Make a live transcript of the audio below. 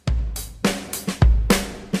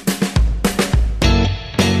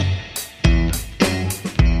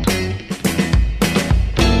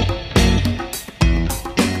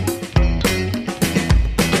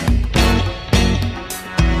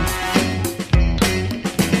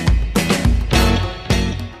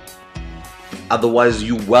Otherwise,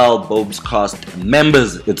 you well, Bob's cast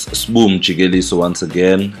members. It's Spoom Chigeliso once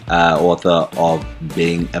again, author of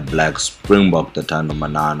Being a Black Springbok, the Tando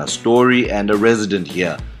Manana story, and a resident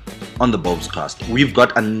here on the Bob's cast. We've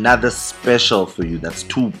got another special for you. That's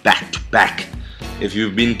 2 back to back. If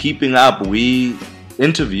you've been keeping up, we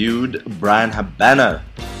interviewed Bryan Habana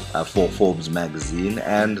for Forbes magazine,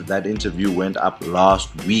 and that interview went up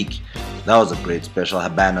last week. That was a great special.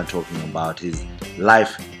 Habana talking about his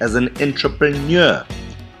life as an entrepreneur.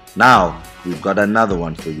 Now, we've got another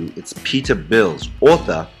one for you. It's Peter Bills,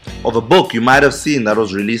 author of a book you might have seen that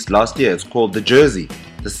was released last year. It's called The Jersey,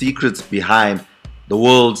 The Secrets Behind the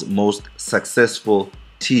World's Most Successful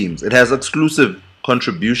Teams. It has exclusive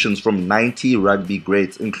contributions from 90 rugby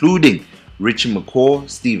greats, including Richie McCaw,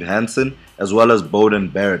 Steve Hansen, as well as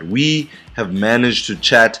Beauden Barrett. We have managed to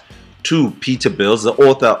chat to Peter Bills, the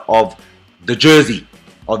author of The Jersey,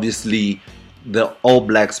 obviously the All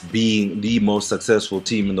Blacks being the most successful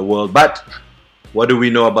team in the world. But what do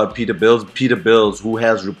we know about Peter Bills? Peter Bills, who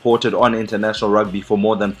has reported on international rugby for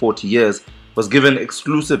more than 40 years, was given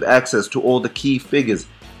exclusive access to all the key figures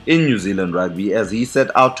in New Zealand rugby as he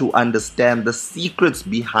set out to understand the secrets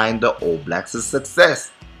behind the All Blacks'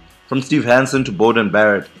 success. From Steve Hansen to Beauden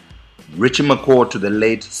Barrett, Richie McCaw to the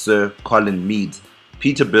late Sir Colin Meads,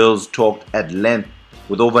 Peter Bills talked at length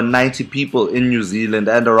with over 90 people in New Zealand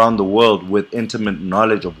and around the world with intimate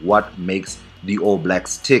knowledge of what makes the All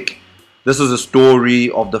Blacks tick. This is a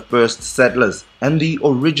story of the first settlers and the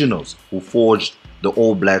originals who forged the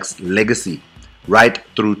All Blacks' legacy right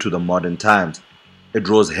through to the modern times. It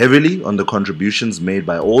draws heavily on the contributions made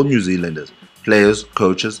by all New Zealanders, players,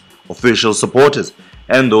 coaches, officials, supporters,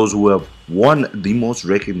 and those who have worn the most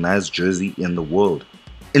recognized jersey in the world.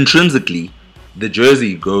 Intrinsically, the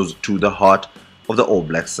jersey goes to the heart of the All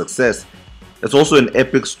Blacks' success. It's also an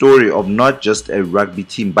epic story of not just a rugby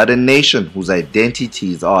team, but a nation whose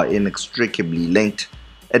identities are inextricably linked.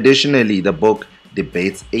 Additionally, the book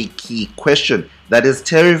debates a key question that is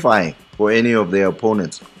terrifying for any of their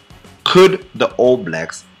opponents. Could the All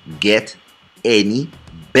Blacks get any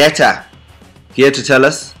better? Here to tell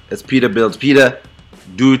us is Peter Bills. Peter,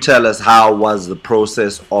 do tell us, how was the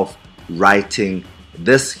process of writing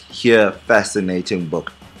this here fascinating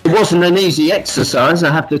book? It wasn't an easy exercise,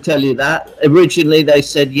 I have to tell you that. Originally they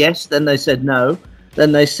said yes, then they said no,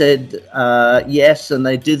 then they said yes, and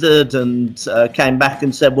they dithered and came back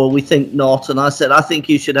and said, well, we think not. And I said, I think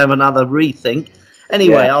you should have another rethink.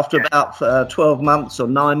 Anyway, after about 12 months or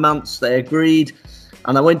 9 months, they agreed.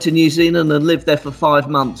 And I went to New Zealand and lived there for 5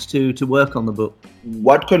 months to work on the book.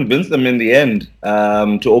 What convinced them in the end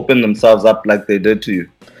to open themselves up like they did to you?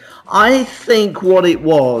 I think what it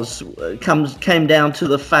was came down to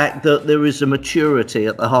the fact that there is a maturity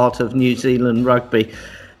at the heart of New Zealand rugby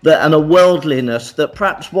and a worldliness that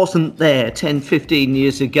perhaps wasn't there 10, 15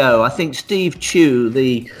 years ago. I think Steve Tew,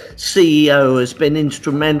 the CEO, has been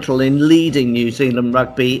instrumental in leading New Zealand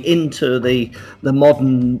rugby into the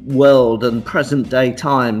modern world and present day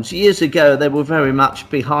times. Years ago, they were very much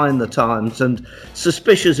behind the times and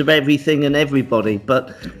suspicious of everything and everybody.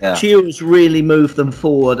 But Tew's really moved them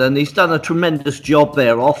forward, and he's done a tremendous job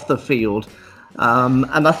there off the field.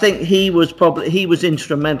 And I think he was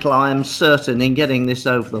instrumental, I am certain, in getting this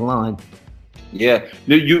over the line. Yeah,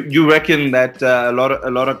 you reckon that a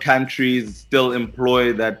lot of countries still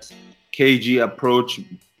employ that cagey approach,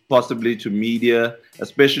 possibly to media,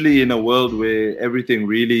 especially in a world where everything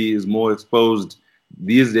really is more exposed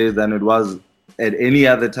these days than it was at any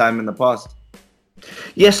other time in the past?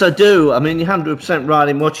 Yes, I do. I mean, you're 100% right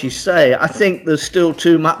in what you say. I think there's still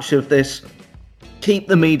too much of this. Keep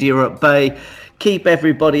the media at bay. Keep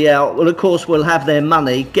everybody out. Well, of course, we'll have their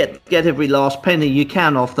money. Get every last penny you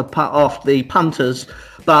can off the punters,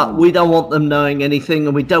 but we don't want them knowing anything,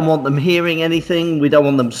 and we don't want them hearing anything. We don't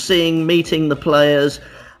want them meeting the players.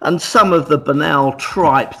 And some of the banal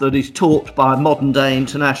tripe that is taught by modern-day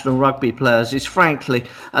international rugby players is frankly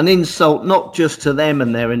an insult not just to them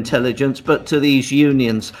and their intelligence, but to these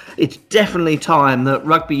unions. It's definitely time that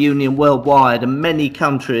rugby union worldwide and many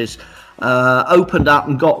countries opened up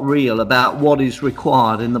and got real about what is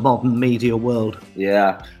required in the modern media world.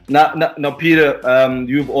 Yeah. Now, Peter,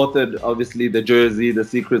 you've authored, obviously, The Jersey, The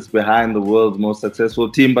Secrets Behind the World's Most Successful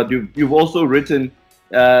Team, but you've also written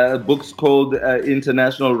books called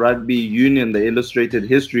International Rugby Union, The Illustrated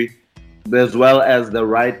History, as well as The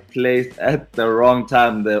Right Place at the Wrong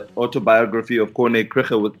Time, the autobiography of Corne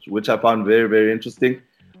Krige, which I found very, very interesting,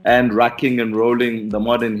 and Rocking and Rolling, The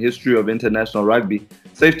Modern History of International Rugby.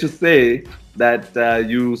 Safe to say that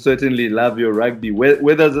you certainly love your rugby.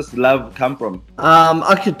 Where does this love come from?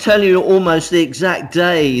 I could tell you almost the exact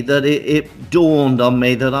day that it dawned on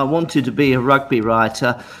me that I wanted to be a rugby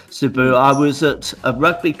writer, Sibu. I was at a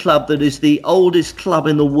rugby club that is the oldest club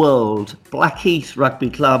in the world, Blackheath Rugby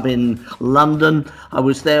Club in London. I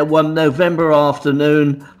was there one November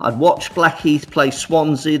afternoon. I'd watched Blackheath play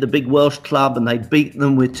Swansea, the big Welsh club, and they'd beaten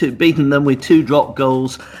them with two drop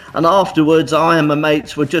goals. And afterwards, I and my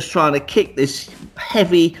mates were just trying to kick this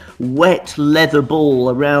heavy, wet leather ball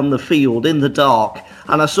around the field in the dark.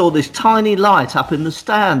 And I saw this tiny light up in the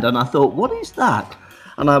stand, and I thought, what is that?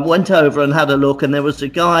 And I went over and had a look, and there was a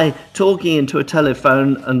guy talking into a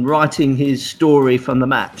telephone and writing his story from the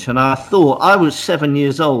match. And I thought, I was 7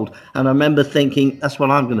 years old, and I remember thinking, that's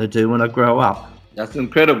what I'm going to do when I grow up. That's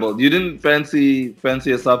incredible. You didn't fancy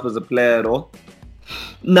yourself as a player at all?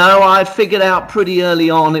 No, I figured out pretty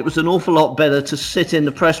early on it was an awful lot better to sit in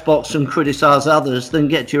the press box and criticise others than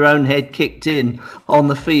get your own head kicked in on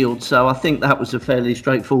the field. So I think that was a fairly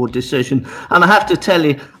straightforward decision. And I have to tell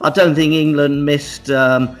you, I don't think England missed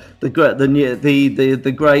the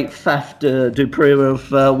great Faf du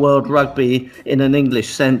Preez of world rugby in an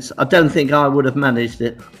English sense. I don't think I would have managed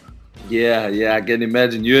it. Yeah, I can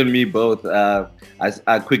imagine. You and me both.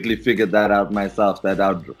 I quickly figured that out myself, that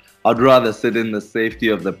I'd rather sit in the safety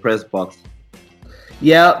of the press box.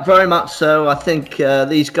 Yeah, very much so. I think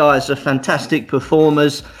these guys are fantastic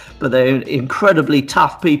performers, but they're incredibly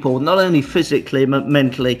tough people, not only physically, but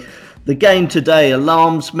mentally. The game today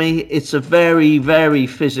alarms me. It's a very, very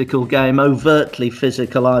physical game, overtly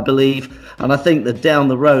physical, I believe. And I think that down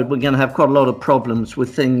the road, we're going to have quite a lot of problems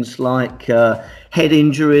with things like head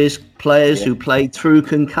injuries, players who played through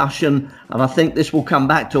concussion. And I think this will come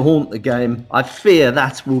back to haunt the game. I fear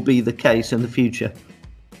that will be the case in the future.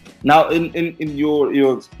 Now, in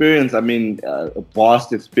your experience, I mean, a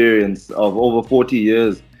vast experience of over 40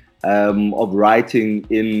 years of writing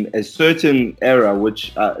in a certain era,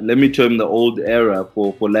 which let me term the old era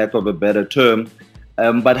for lack of a better term.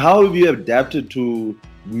 But how have you adapted to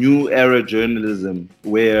new era journalism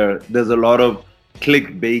where there's a lot of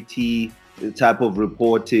clickbaity type of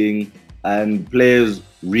reporting and players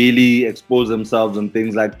really expose themselves on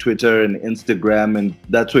things like Twitter and Instagram, and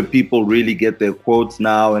that's where people really get their quotes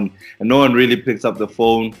now, and no one really picks up the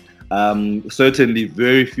phone. Certainly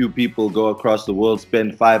very few people go across the world,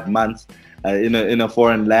 spend 5 months in a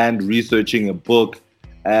foreign land researching a book.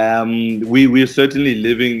 We're certainly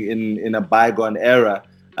living in a bygone era.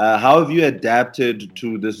 How have you adapted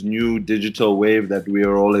to this new digital wave that we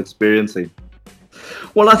are all experiencing?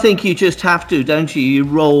 Well, I think you just have to, don't you? You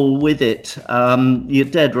roll with it. You're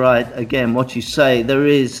dead right. Again, what you say, there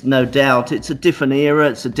is no doubt. It's a different era.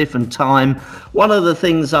 It's a different time. One of the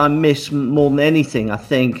things I miss more than anything, I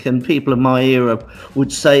think, and people of my era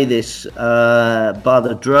would say this by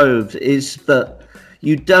the droves, is that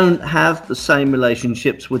you don't have the same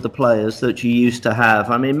relationships with the players that you used to have.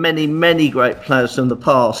 I mean, many great players from the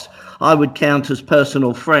past I would count as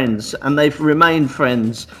personal friends, and they've remained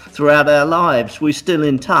friends throughout our lives. We're still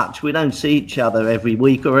in touch. We don't see each other every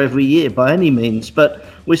week or every year by any means, but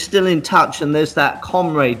we're still in touch, and there's that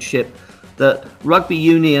comradeship that rugby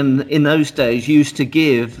union in those days used to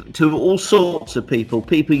give to all sorts of people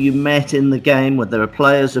you met in the game, whether they're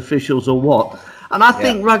players, officials or what. And I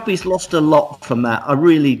think rugby's lost a lot from that. I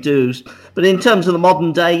really do. But in terms of the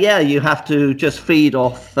modern day, you have to just feed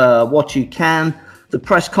off what you can. The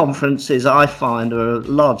press conferences, I find, are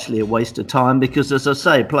largely a waste of time because, as I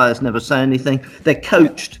say, players never say anything. They're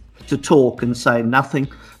coached to talk and say nothing.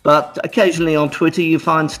 But occasionally on Twitter you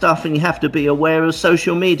find stuff, and you have to be aware of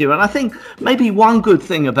social media. And I think maybe one good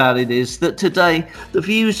thing about it is that today the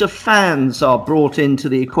views of fans are brought into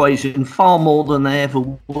the equation far more than they ever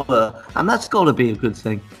were. And that's got to be a good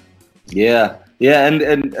thing. Yeah,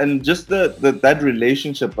 and just that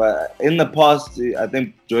relationship. In the past, I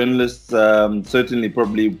think journalists, certainly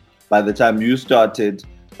probably by the time you started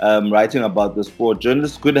writing about the sport,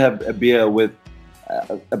 journalists could have a beer with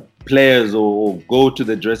players or go to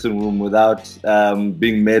the dressing room without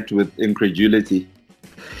being met with incredulity.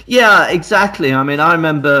 Yeah, exactly. I mean, I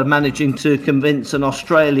remember managing to convince an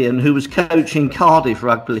Australian who was coaching Cardiff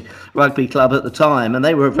Rugby Club at the time, and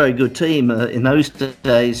they were a very good team in those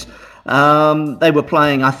days. They were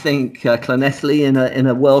playing, I think, Llanelli in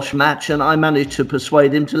a Welsh match, and I managed to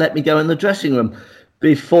persuade him to let me go in the dressing room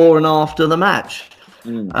before and after the match.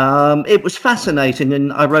 It was fascinating,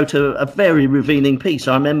 and I wrote a very revealing piece,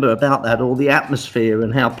 I remember, about that, all the atmosphere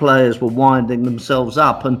and how players were winding themselves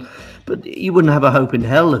up. And But you wouldn't have a hope in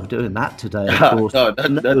hell of doing that today, of course.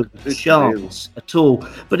 No chance at all.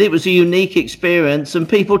 But it was a unique experience, and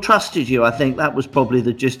people trusted you. I think that was probably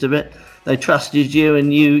the gist of it. They trusted you,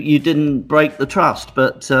 and you didn't break the trust.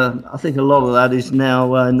 But I think a lot of that is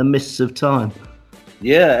now in the mists of time.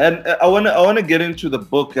 Yeah, and I want to get into the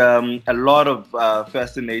book. A lot of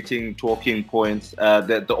fascinating talking points.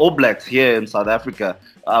 The All Blacks here in South Africa,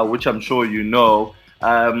 which I'm sure you know,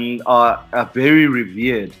 are very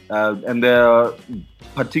revered, and there are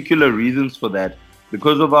particular reasons for that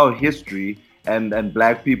because of our history and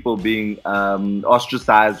black people being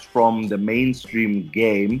ostracized from the mainstream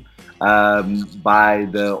game by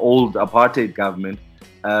the old apartheid government.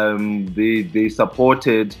 They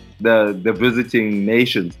supported the visiting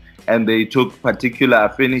nations, and they took particular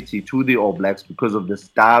affinity to the All Blacks because of the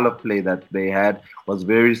style of play that they had was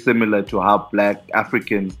very similar to how black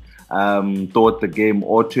Africans thought the game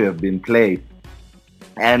ought to have been played.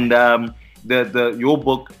 And your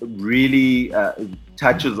book really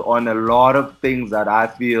touches on a lot of things that I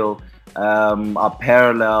feel are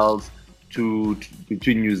parallels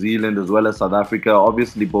between New Zealand as well as South Africa.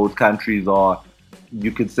 Obviously, both countries are, you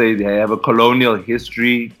could say, they have a colonial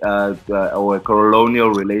history or a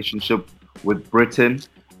colonial relationship with Britain,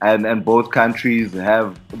 and both countries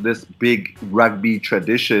have this big rugby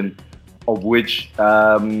tradition, of which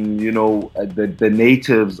the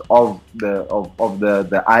natives of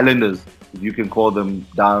the islanders, if you can call them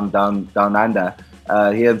down under,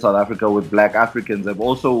 here in South Africa with black Africans, have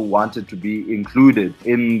also wanted to be included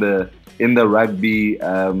in the rugby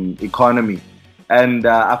economy. And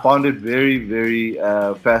I found it very, very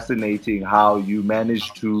fascinating how you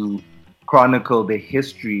managed to chronicle the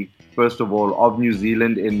history, first of all, of New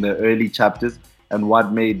Zealand in the early chapters, and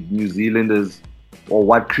what made New Zealanders, or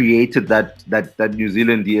what created that New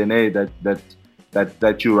Zealand DNA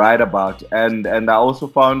that you write about. And I also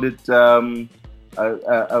found it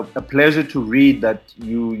a pleasure to read that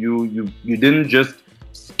you didn't just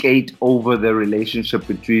skate over the relationship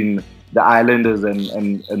between the Islanders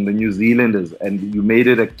and the New Zealanders, and you made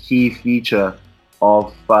it a key feature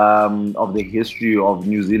of the history of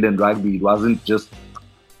New Zealand rugby. It wasn't just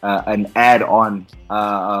an add-on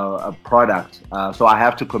a product. So I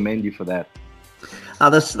have to commend you for that.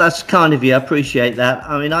 That's kind of you. I appreciate that.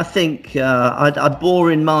 I mean, I think I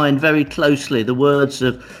bore in mind very closely the words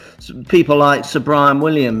of people like Sir Brian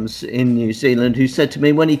Williams in New Zealand, who said to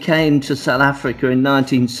me when he came to South Africa in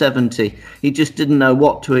 1970, he just didn't know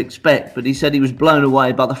what to expect. But he said he was blown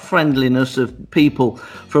away by the friendliness of people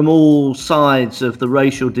from all sides of the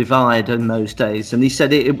racial divide in those days. And he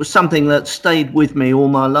said it was something that stayed with me all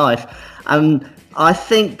my life. And I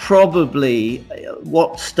think probably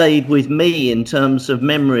what stayed with me in terms of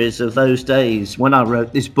memories of those days when I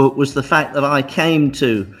wrote this book was the fact that I came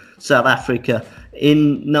to South Africa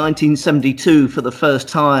in 1972 for the first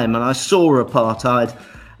time, and I saw apartheid,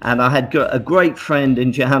 and I had a great friend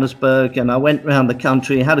in Johannesburg, and I went around the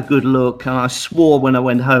country, had a good look, and I swore when I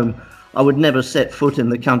went home I would never set foot in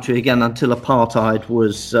the country again until apartheid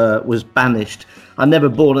was banished. I never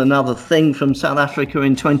bought another thing from South Africa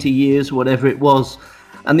in 20 years, whatever it was.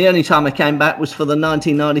 And the only time I came back was for the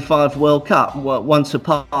 1995 World Cup, once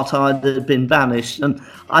apartheid had been banished. And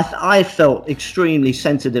I felt extremely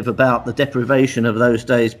sensitive about the deprivation of those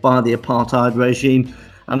days by the apartheid regime.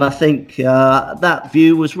 And I think that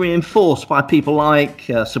view was reinforced by people like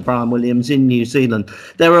Sir Brian Williams in New Zealand.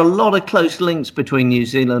 There are a lot of close links between New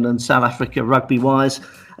Zealand and South Africa rugby-wise,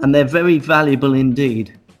 and they're very valuable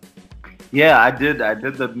indeed. Yeah, I did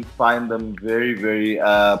find them very, very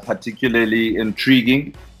particularly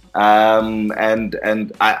intriguing, and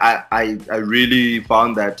I really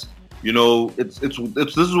found that, you know, it's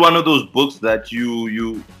this is one of those books that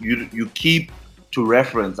you keep to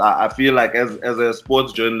reference. I feel like as a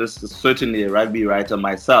sports journalist, certainly a rugby writer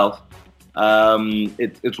myself,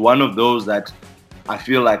 it's one of those that I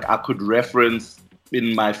feel like I could reference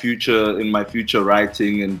in my future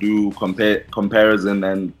writing and do comparison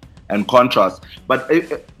and contrast. But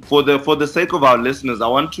for the sake of our listeners, I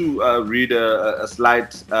want to read a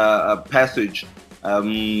slight passage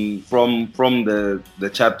from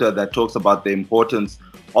the chapter that talks about the importance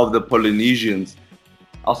of the Polynesians.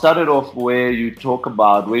 I'll start it off where you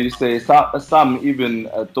say some even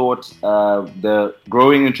thought the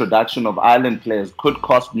growing introduction of island players could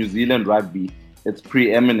cost New Zealand rugby its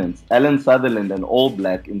preeminence. Alan Sutherland, an All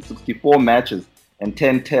Black in 64 matches and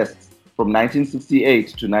 10 tests from 1968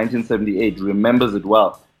 to 1978, remembers it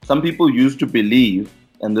well. Some people used to believe,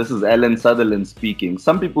 and this is Alan Sutherland speaking,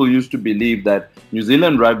 some people used to believe that New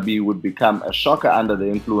Zealand rugby would become a shocker under the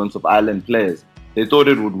influence of island players. They thought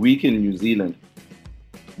it would weaken New Zealand.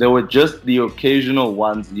 there were just the occasional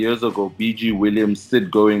ones years ago, BG Williams, Sid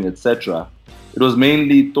Going, etc. It was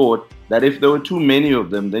mainly thought that if there were too many of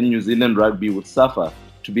them, then New Zealand rugby would suffer.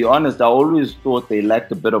 To be honest, I always thought they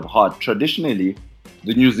lacked a bit of heart. Traditionally,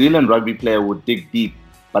 the New Zealand rugby player would dig deep,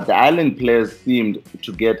 but the island players seemed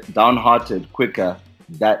to get downhearted quicker,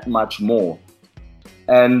 that much more.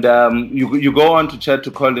 And you go on to chat to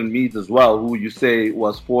Colin Meads as well, who you say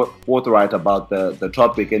was forthright about the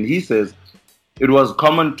topic. And he says it was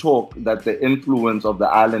common talk that the influence of the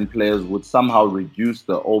island players would somehow reduce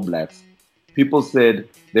the All Blacks. People said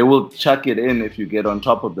they will chuck it in if you get on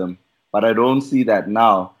top of them. But I don't see that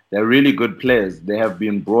now. They're really good players. They have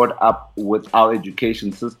been brought up with our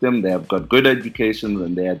education system. They have got good education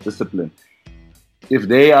and they are disciplined. If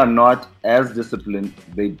they are not as disciplined,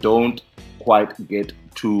 they don't quite get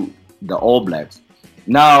to the All Blacks.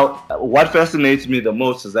 Now, what fascinates me the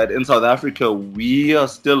most is that in South Africa, we are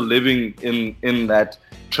still living in that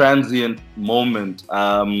transient moment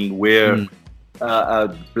where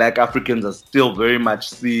Black Africans are still very much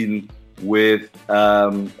seen with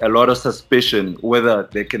a lot of suspicion whether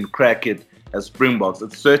they can crack it as Springboks.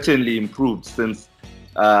 It's certainly improved since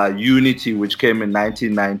Unity, which came in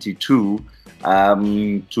 1992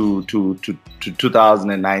 to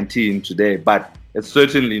 2019 today, but it's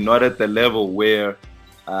certainly not at the level where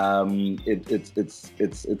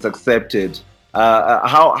it's accepted.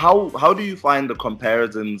 How do you find the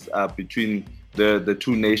comparisons between the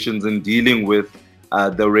two nations in dealing with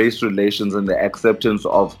the race relations and the acceptance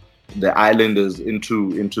of the Islanders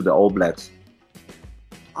into the All Blacks?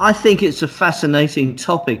 I think it's a fascinating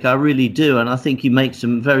topic. I really do. And I think you make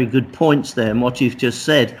some very good points there in what you've just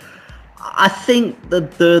said. I think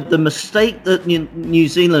that the mistake that New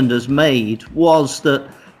Zealanders made was that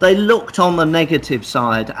they looked on the negative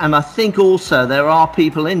side. And I think also there are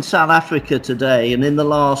people in South Africa today and in the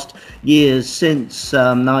last years since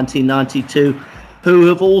 1992 who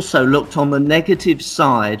have also looked on the negative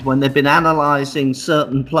side when they've been analysing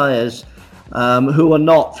certain players who are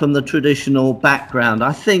not from the traditional background.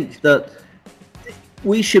 I think that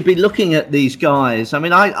we should be looking at these guys. I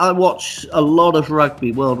mean, I watch a lot of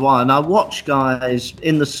rugby worldwide, and I watch guys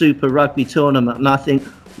in the Super Rugby tournament, and I think,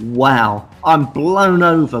 wow, I'm blown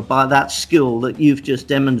over by that skill that you've just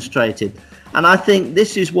demonstrated. And I think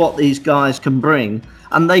this is what these guys can bring.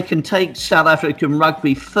 And they can take South African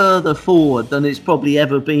rugby further forward than it's probably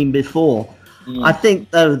ever been before. I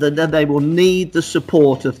think, though, that they will need the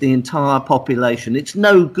support of the entire population. It's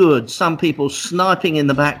no good some people sniping in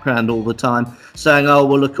the background all the time, saying, oh,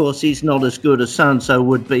 well, of course, he's not as good as so-and-so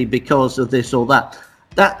would be because of this or that.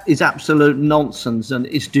 That is absolute nonsense, and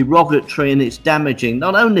it's derogatory and it's damaging,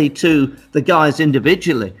 not only to the guys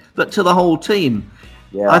individually, but to the whole team.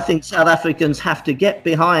 Yeah. I think South Africans have to get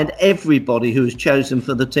behind everybody who's chosen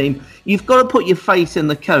for the team. You've got to put your faith in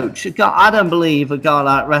the coach. I don't believe a guy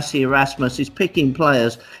like Rassie Erasmus is picking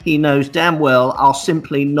players he knows damn well are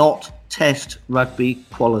simply not test rugby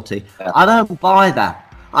quality. Yeah. I don't buy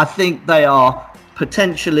that. I think they are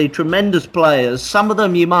potentially tremendous players. Some of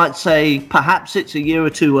them you might say perhaps it's a year or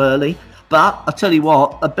two early, but I tell you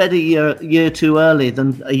what, a better year too early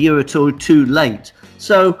than a year or two too late.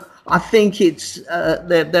 So I think it's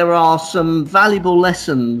there are some valuable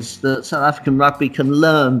lessons that South African rugby can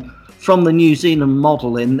learn from the New Zealand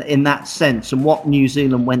model in that sense and what New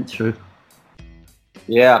Zealand went through.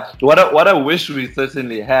 Yeah, what I wish we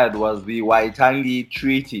certainly had was the Waitangi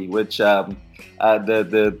Treaty, which the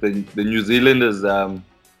New Zealanders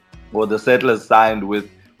or the settlers signed with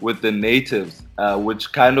the natives,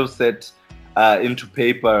 which kind of set into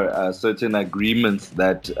paper certain agreements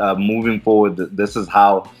that moving forward, this is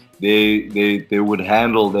how they would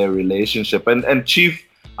handle their relationship. And chief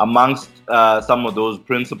amongst some of those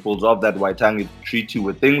principles of that Waitangi Treaty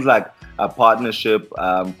were things like partnership,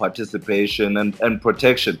 participation, and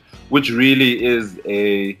protection, which really is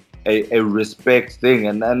a respect thing.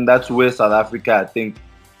 And that's where South Africa, I think,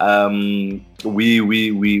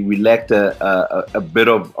 we lacked a bit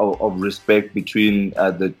of respect between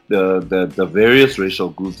the various racial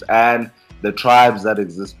groups and the tribes that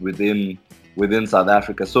exist within South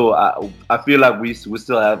Africa. So I feel like we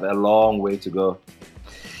still have a long way to go.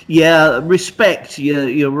 Yeah, respect,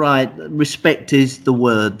 you're right. Respect is the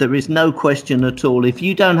word. There is no question at all. If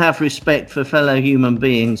you don't have respect for fellow human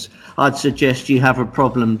beings, I'd suggest you have a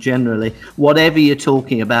problem generally. Whatever you're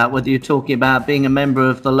talking about, whether you're talking about being a member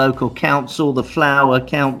of the local council, the flower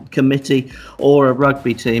count committee, or a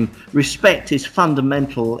rugby team, respect is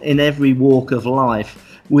fundamental in every walk of life.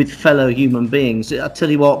 with fellow human beings. I tell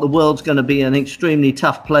you what, the world's going to be an extremely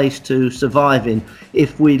tough place to survive in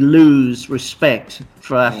if we lose respect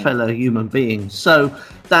for our fellow human beings. So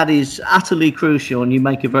that is utterly crucial, and you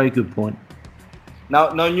make a very good point. Now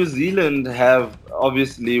New Zealand have,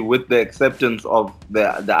 obviously, with the acceptance of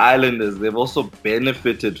the islanders, they've also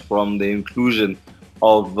benefited from the inclusion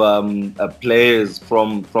of players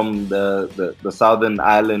from the Southern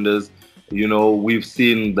Islanders. You know, we've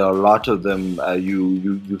seen a lot of them.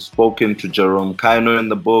 You've spoken to Jerome Kaino in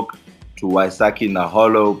the book, to Waisake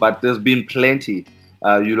Naholo, but there's been plenty.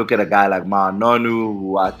 You look at a guy like Ma'a Nonu,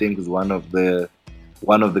 who I think is one of the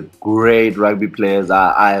great rugby players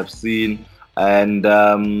I have seen. And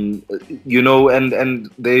you know, and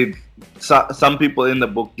some people in the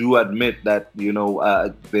book do admit that, you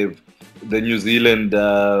know, the New Zealand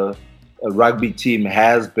rugby team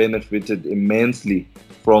has benefited immensely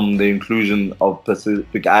from the inclusion of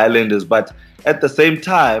Pacific Islanders. But at the same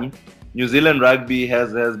time, New Zealand rugby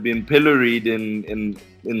has been pilloried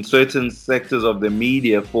in certain sectors of the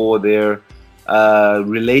media for their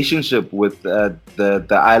relationship with the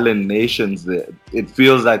island nations. It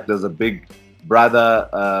feels like there's a big brother,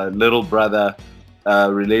 little brother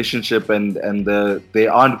relationship, and they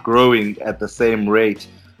aren't growing at the same rate.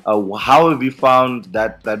 How have you found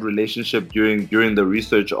that relationship during the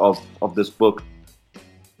research of this book?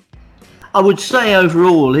 I would say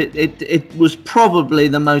overall it was probably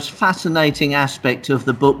the most fascinating aspect of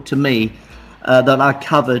the book to me that I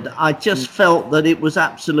covered. I just felt that it was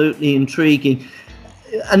absolutely intriguing.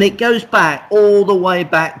 And it goes back all the way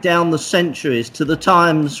back down the centuries to the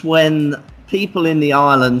times when people in the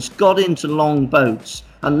islands got into long boats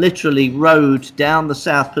and literally rowed down the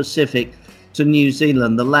South Pacific to New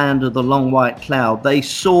Zealand, the land of the long white cloud. They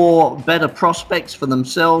saw better prospects for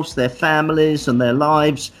themselves, their families and their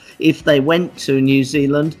lives if they went to New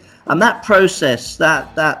Zealand. And that process,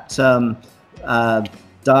 that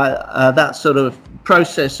sort of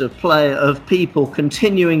process of play of people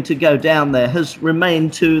continuing to go down there has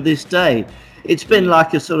remained to this day. It's been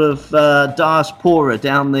like a sort of diaspora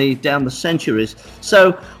down the centuries.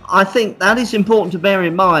 So I think that is important to bear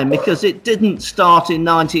in mind, because it didn't start in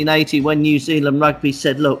 1980 when New Zealand Rugby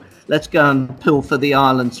said, look, let's go and pull for the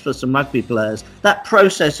islands for some rugby players. That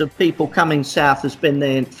process of people coming south has been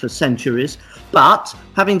there for centuries. But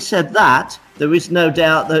having said that, there is no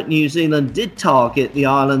doubt that New Zealand did target the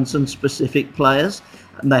islands and specific players.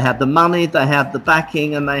 And they had the money, they had the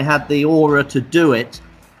backing, and they had the aura to do it.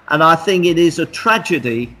 And I think it is a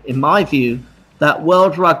tragedy, in my view, that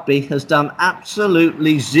World Rugby has done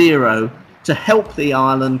absolutely zero to help the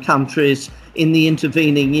island countries in the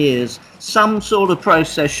intervening years. Some sort of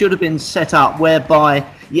process should have been set up whereby,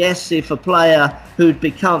 yes, if a player who'd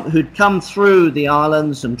come through the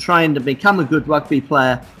islands and trained to become a good rugby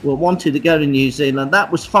player wanted to go to New Zealand,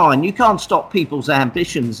 that was fine. You can't stop people's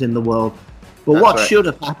ambitions in the world. But That's what right. should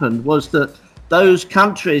have happened was that those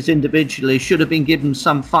countries individually should have been given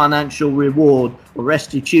some financial reward or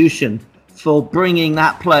restitution for bringing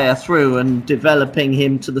that player through and developing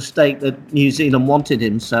him to the state that New Zealand wanted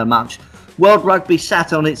him so much. World Rugby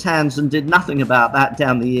sat on its hands and did nothing about that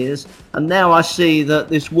down the years. And now I see that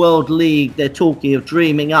this World League they're talking of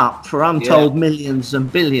dreaming up for untold millions and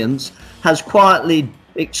billions has quietly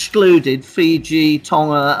excluded Fiji,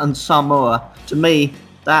 Tonga and Samoa. To me,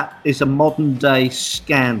 that is a modern day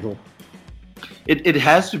scandal. It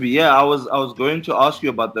has to be. Yeah, I was going to ask you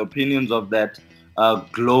about the opinions of that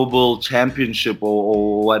global championship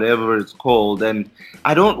or whatever it's called, and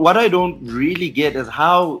what I don't really get is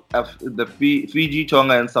how the Fiji,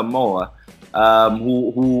 Tonga, and Samoa,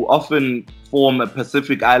 who often form a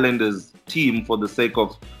Pacific Islanders team for the sake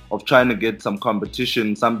of trying to get some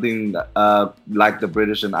competition, something like the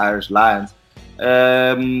British and Irish Lions,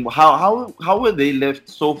 how were they left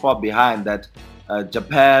so far behind that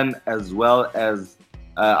Japan as well as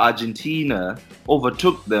Argentina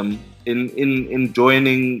overtook them in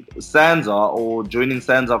joining SANZAAR or joining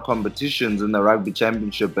SANZAAR competitions in the Rugby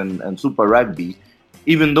Championship and Super Rugby,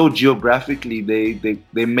 even though geographically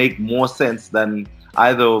they make more sense than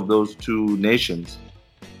either of those two nations?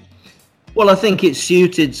 Well, I think it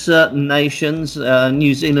suited certain nations,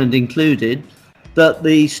 New Zealand included, that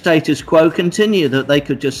the status quo continue, that they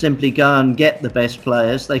could just simply go and get the best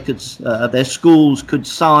players. They could, their schools could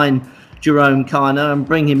sign Jerome Kaino and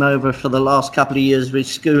bring him over for the last couple of years of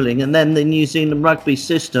his schooling, and then the New Zealand rugby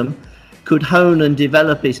system could hone and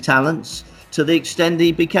develop his talents to the extent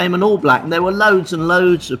he became an All Black. And there were loads and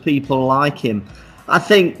loads of people like him. I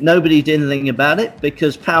think nobody did anything about it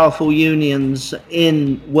because powerful unions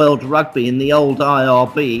in World Rugby, in the old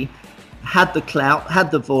IRB, had the clout,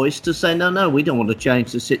 had the voice to say, no, we don't want to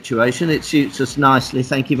change the situation. It suits us nicely.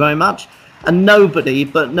 Thank you very much. And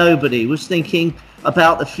nobody was thinking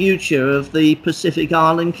about the future of the Pacific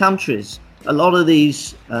Island countries. A lot of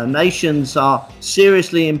these nations are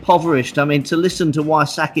seriously impoverished. I mean, to listen to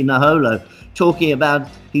Waisake Naholo talking about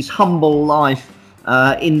his humble life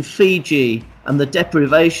in Fiji and the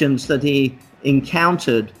deprivations that he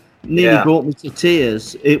encountered nearly brought me to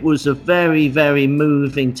tears. It was a very, very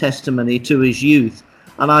moving testimony to his youth.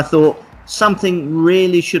 And I thought something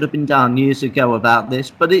really should have been done years ago about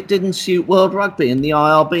this, but it didn't suit World Rugby and the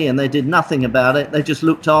IRB, and they did nothing about it. They just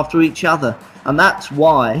looked after each other. And that's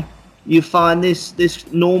why you find this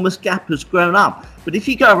enormous gap has grown up. But if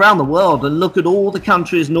you go around the world and look at all the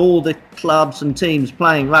countries and all the clubs and teams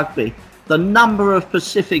playing rugby, the number of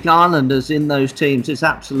Pacific Islanders in those teams is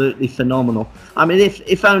absolutely phenomenal. I mean,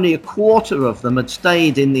 if only a quarter of them had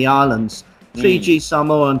stayed in the islands, Fiji,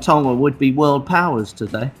 Samoa and Tonga would be world powers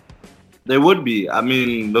today. They would be. I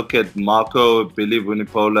mean, look at Marco, Billy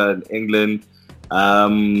Vunipola in England.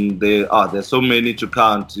 There's so many to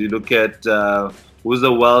count. You look at who's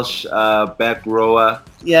the Welsh back rower?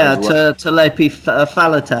 Yeah, Telepi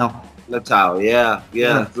Faletau.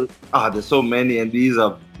 There's so many, and these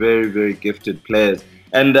are very, very gifted players.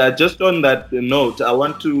 And just on that note, I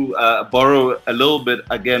want to borrow a little bit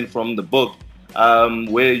again from the book,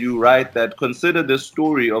 where you write that consider the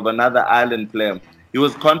story of another island player. He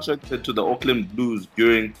was contracted to the Auckland Blues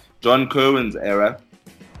during John Kirwan's era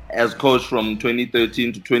as coach from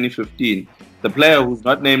 2013 to 2015. The player, who's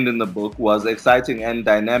not named in the book, was exciting and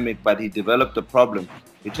dynamic, but he developed a problem.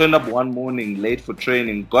 He turned up one morning late for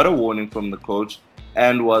training, got a warning from the coach,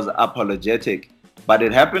 and was apologetic. But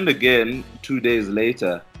it happened again 2 days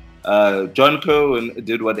later. John Kirwan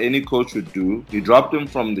did what any coach would do. He dropped him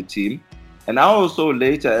from the team. An hour or so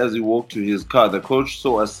later, as he walked to his car, the coach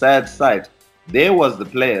saw a sad sight. There was the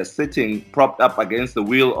player sitting propped up against the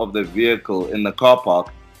wheel of the vehicle in the car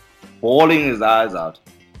park, bawling his eyes out.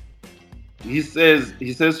 He says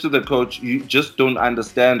to the coach, "You just don't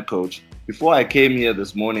understand, coach. Before I came here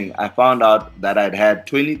this morning, I found out that I'd had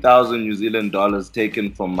 20,000 New Zealand dollars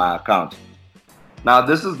taken from my account." Now,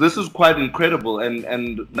 this is quite incredible,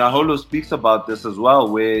 and Naholo speaks about this as well,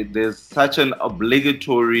 where there's such an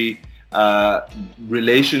obligatory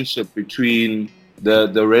relationship between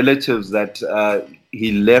the relatives that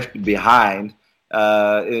he left behind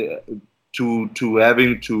to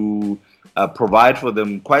having to provide for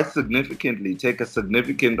them quite significantly, take a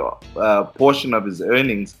significant portion of his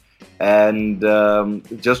earnings, and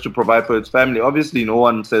just to provide for his family. Obviously, no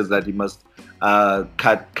one says that he must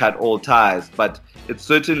cut all ties, but it's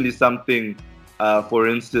certainly something, for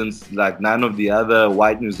instance, like none of the other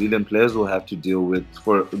white New Zealand players will have to deal with.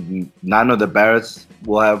 For none of the Barretts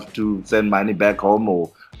will have to send money back home or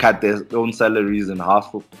cut their own salaries in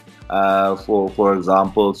half, for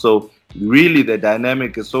example. So really, the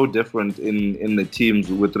dynamic is so different in the teams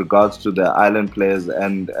with regards to the island players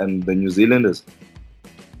and the New Zealanders.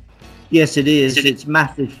 Yes, it is. It's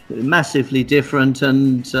massively different,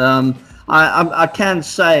 and I can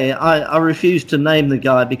say I refuse to name the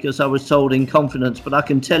guy because I was told in confidence, but I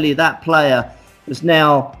can tell you that player is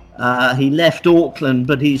now, he left Auckland,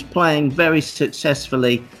 but he's playing very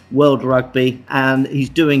successfully World Rugby, and he's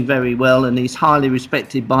doing very well, and he's highly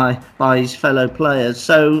respected by his fellow players.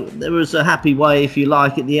 So there was a happy way, if you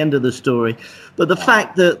like, at the end of the story. But the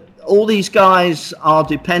fact that all these guys are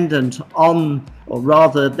dependent on, or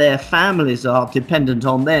rather their families are dependent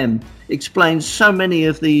on them, explains so many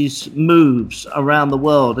of these moves around the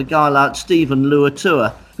world. A guy like Stephen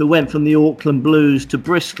Luatua, who went from the Auckland Blues to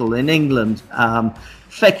Bristol in England.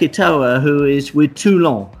 Fekitoa, who is with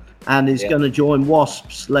Toulon and is going to join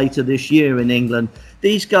Wasps later this year in England.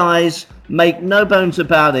 These guys, make no bones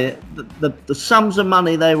about it, the sums of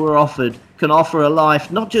money they were offered can offer a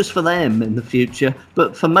life not just for them in the future,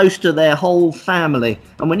 but for most of their whole family.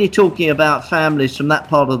 And when you're talking about families from that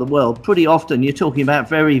part of the world, pretty often you're talking about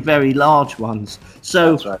very, very large ones.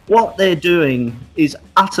 So what they're doing is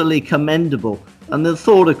utterly commendable. And the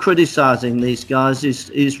thought of criticising these guys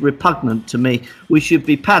is repugnant to me. We should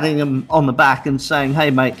be patting them on the back and saying, hey,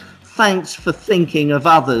 mate, thanks for thinking of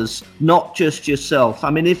others, not just yourself. I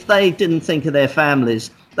mean, if they didn't think of their families,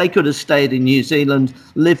 they could have stayed in New Zealand,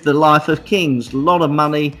 lived the life of kings, a lot of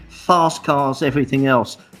money, fast cars, everything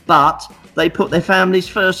else. But they put their families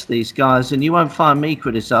first, these guys, and you won't find me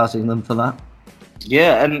criticising them for that.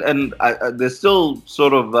 Yeah, and they still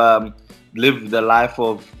sort of live the life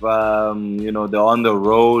of, they're on the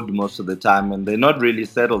road most of the time, and they're not really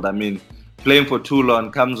settled. I mean, playing for Toulon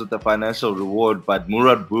comes with a financial reward, but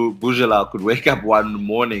Murad Boujela could wake up one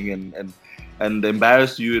morning and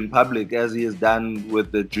embarrass you in public, as he has done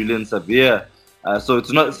with the Julian Savea. So it's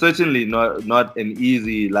certainly not an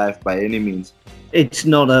easy life by any means. It's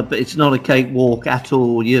not a cakewalk at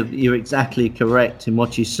all. You're exactly correct in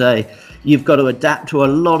what you say. You've got to adapt to a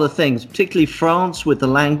lot of things, particularly France with the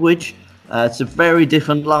language. It's a very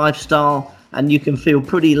different lifestyle, and you can feel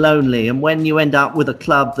pretty lonely. And when you end up with a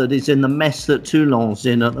club that is in the mess that Toulon's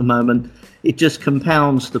in at the moment, it just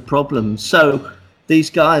compounds the problem. So these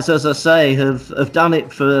guys, as I say, have done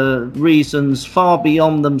it for reasons far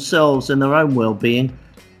beyond themselves and their own well-being,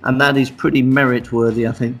 and that is pretty merit-worthy,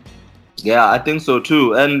 I think. Yeah, I think so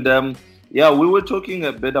too. And we were talking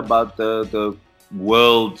a bit about the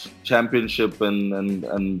World Championship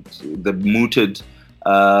and the mooted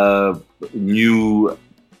new,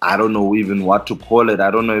 I don't know even what to call it.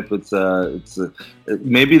 I don't know if it's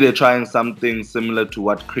maybe they're trying something similar to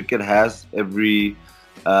what cricket has every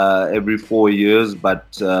 4 years, but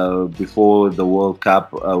before the World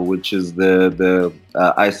Cup, which is the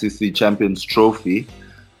ICC Champions Trophy.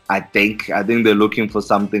 I think they're looking for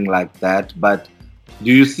something like that. But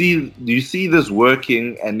do you see this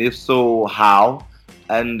working? And if so, how?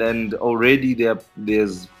 And already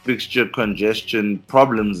there's fixture congestion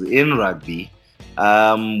problems in rugby.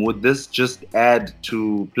 Would this just add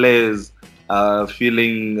to players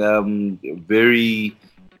feeling very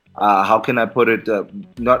how can I put it?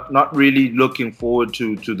 Not really looking forward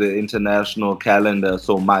to the international calendar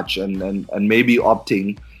so much, and maybe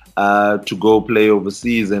opting to go play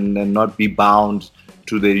overseas and not be bound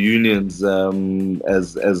to their unions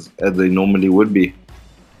as they normally would be.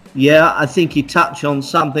 Yeah, I think you touch on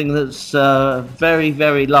something that's very,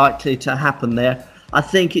 very likely to happen there. I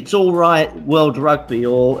think it's all right, World Rugby,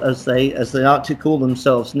 or as they like to call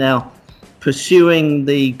themselves now, pursuing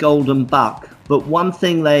the golden buck. But one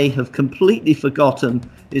thing they have completely forgotten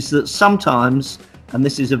is that sometimes, and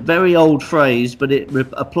this is a very old phrase, but it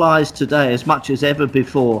applies today as much as ever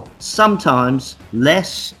before, sometimes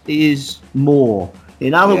less is more.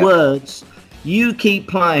 In other words, you keep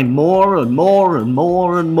playing more and more and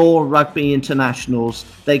more and more rugby internationals,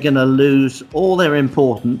 they're going to lose all their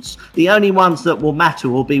importance. The only ones that will matter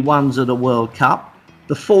will be ones at a World Cup.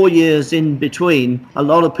 The 4 years in between, a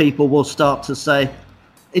lot of people will start to say,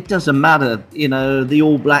 it doesn't matter, the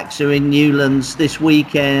All Blacks are in Newlands this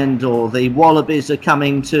weekend, or the Wallabies are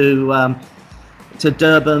coming to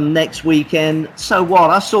Durban next weekend. So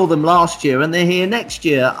what? I saw them last year and they're here next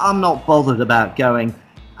year. I'm not bothered about going.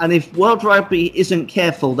 And if World Rugby isn't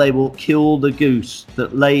careful, they will kill the goose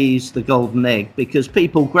that lays the golden egg, because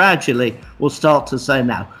people gradually will start to say,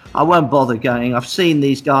 no, I won't bother going. I've seen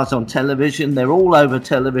these guys on television. They're all over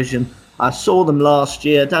television. I saw them last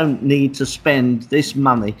year. Don't need to spend this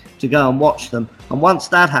money to go and watch them. And once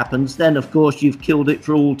that happens, then of course you've killed it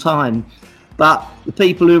for all time. But the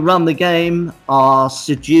people who run the game are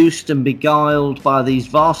seduced and beguiled by these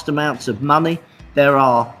vast amounts of money. There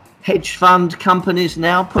are hedge fund companies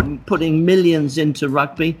now putting millions into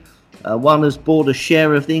rugby. One has bought a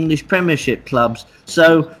share of the English Premiership clubs.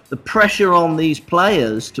 So the pressure on these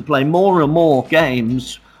players to play more and more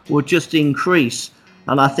games will just increase.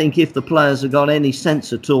 And I think if the players have got any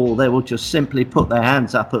sense at all, they will just simply put their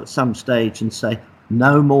hands up at some stage and say,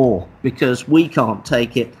 no more, because we can't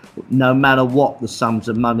take it, no matter what the sums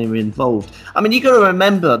of money are involved. I mean, you've got to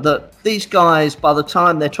remember that these guys, by the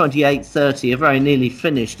time they're 28, 30, are very nearly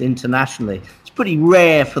finished internationally. It's pretty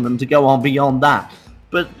rare for them to go on beyond that.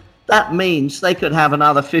 But that means they could have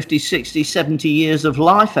another 50, 60, 70 years of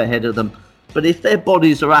life ahead of them. But if their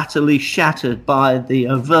bodies are utterly shattered by the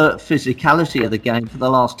overt physicality of the game for the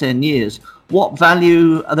last 10 years, what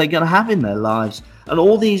value are they going to have in their lives? And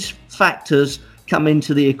all these factors come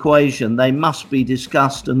into the equation. They must be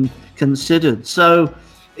discussed and considered. So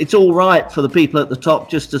it's all right for the people at the top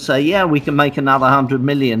just to say, yeah, we can make another 100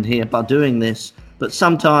 million here by doing this. But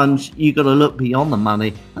sometimes you've got to look beyond the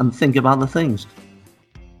money and think of other things.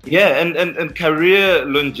 Yeah, and career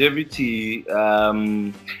longevity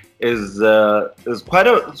is quite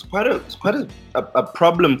a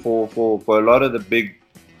problem for a lot of the big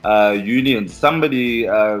unions. Somebody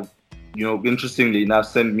interestingly enough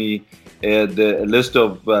sent me the list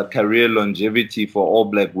of career longevity for All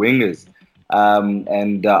Black wingers,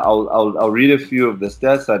 and I'll read a few of the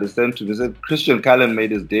stats that he sent to me. Said Christian Cullen made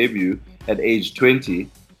his debut at age 20,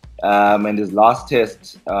 and his last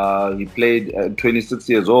test he played at 26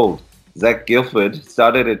 years old. Zach Gilford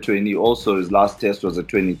started at 20. Also, his last test was at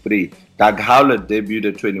 23. Doug Howlett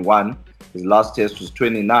debuted at 21. His last test was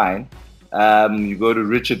 29. You go to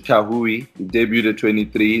Richard Kahui. He debuted at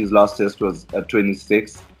 23. His last test was at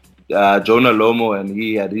 26. Jonah Lomo, and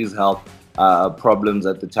he had his health, problems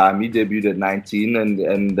at the time. He debuted at 19,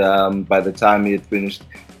 and by the time he had finished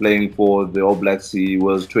playing for the All Blacks, he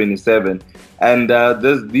was 27. And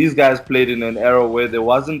these guys played in an era where there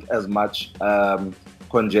wasn't as much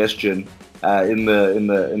congestion in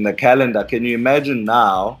the calendar. Can you imagine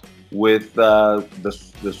now with the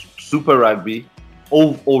Super Rugby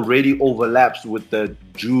already overlaps with the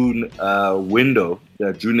June window,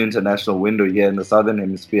 the June international window here in the Southern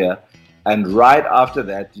Hemisphere? And right after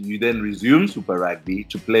that, you then resume Super Rugby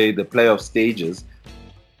to play the playoff stages.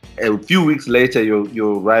 A few weeks later,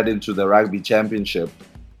 you're right into the Rugby Championship.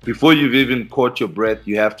 Before you've even caught your breath,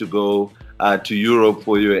 you have to go to Europe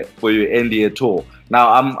for your NDA tour. Now,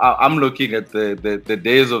 I'm looking at the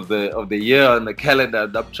days of the year on the calendar,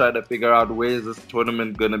 and I'm trying to figure out where is this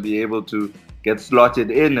tournament going to be able to get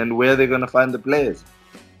slotted in and where they're going to find the players.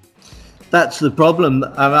 That's the problem.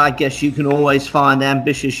 I guess you can always find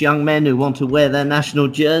ambitious young men who want to wear their national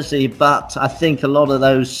jersey, but I think a lot of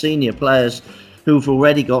those senior players who've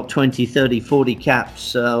already got 20, 30, 40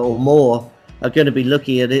 caps or more are going to be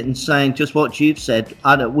looking at it and saying just what you've said.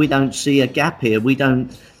 We don't see a gap here. We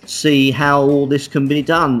don't see how all this can be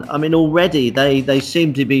done. I mean, already they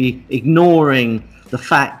seem to be ignoring the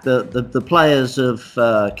fact that the players of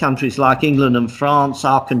countries like England and France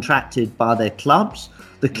are contracted by their clubs.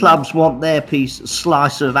 The clubs want their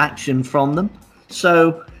slice of action from them.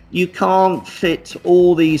 So you can't fit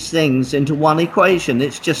all these things into one equation.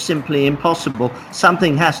 It's just simply impossible.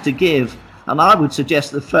 Something has to give. And I would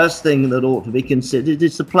suggest the first thing that ought to be considered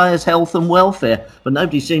is the players' health and welfare. But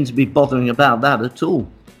nobody seems to be bothering about that at all.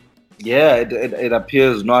 Yeah, it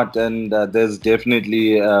appears not. And there's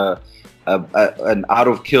definitely an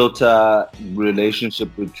out-of-kilter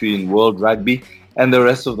relationship between World Rugby and the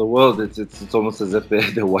rest of the world. It's almost as if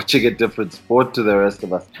they're watching a different sport to the rest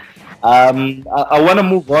of us. I want to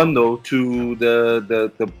move on though to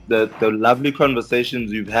the lovely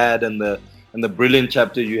conversations you've had and the brilliant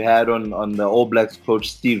chapter you had on the All Blacks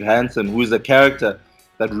coach Steve Hansen, who is a character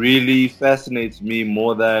that really fascinates me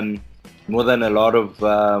more than a lot of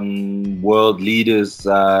world leaders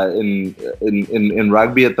in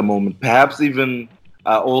rugby at the moment. Perhaps even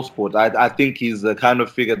all sport. I think he's the kind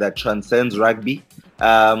of figure that transcends rugby,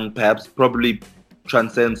 perhaps probably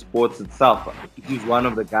transcends sports itself. He's one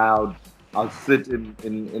of the guys I'll sit in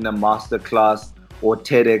a masterclass or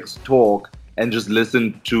TEDx talk and just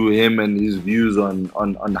listen to him and his views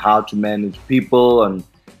on how to manage people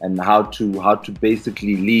and how to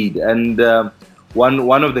basically lead. And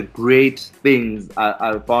one of the great things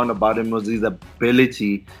I found about him was his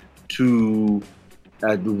ability to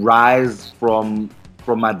rise from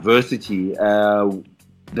adversity.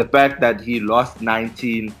 The fact that he lost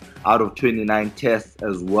 19 out of 29 tests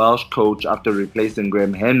as Welsh coach after replacing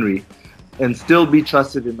Graham Henry, and still be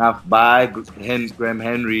trusted enough by Graham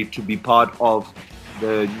Henry to be part of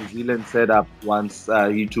the New Zealand setup once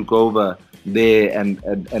he took over there,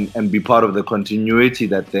 and be part of the continuity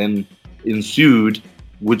that then ensued,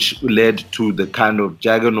 which led to the kind of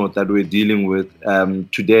juggernaut that we're dealing with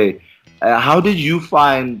today. How did you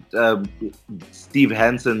find Steve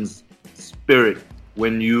Hansen's spirit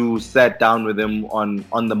when you sat down with him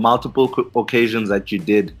on the multiple occasions that you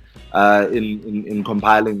did in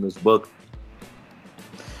compiling this book?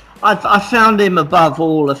 I found him above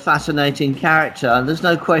all a fascinating character, and there's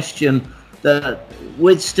no question that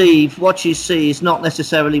with Steve, what you see is not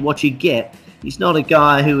necessarily what you get. He's not a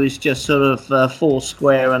guy who is just sort of four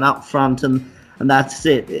square and up front and that's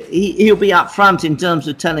it. He'll be up front in terms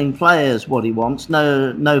of telling players what he wants.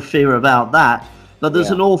 No fear about that. But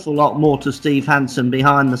there's an awful lot more to Steve Hansen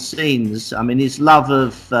behind the scenes. I mean, his love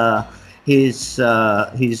of his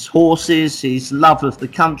horses, his love of the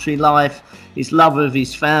country life, his love of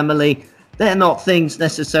his family. They're not things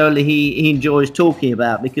necessarily he enjoys talking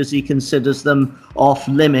about because he considers them off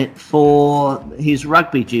limit for his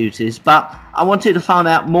rugby duties. But I wanted to find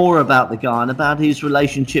out more about the guy and about his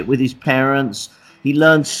relationship with his parents. He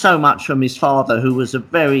learned so much from his father, who was a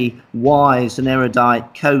very wise and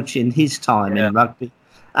erudite coach in his time in rugby.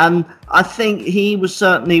 And I think he was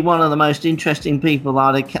certainly one of the most interesting people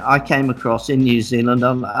I came across in New Zealand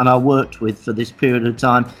and I worked with for this period of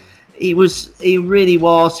time. He really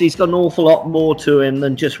was. He's got an awful lot more to him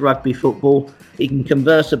than just rugby football. He can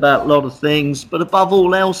converse about a lot of things, but above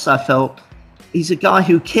all else, I felt he's a guy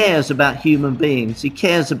who cares about human beings. He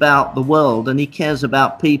cares about the world and he cares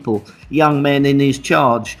about people, young men in his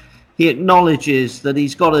charge. He acknowledges that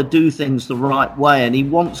he's got to do things the right way and he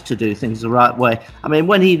wants to do things the right way. I mean,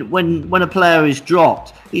 when a player is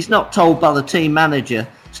dropped, he's not told by the team manager.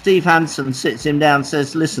 Steve Hansen sits him down and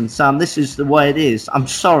says, listen, son, this is the way it is. I'm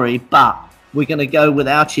sorry, but we're going to go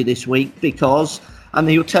without you this week because and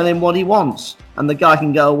he'll tell him what he wants, and the guy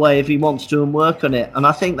can go away if he wants to and work on it. And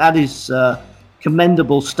I think that is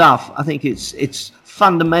commendable stuff. I think it's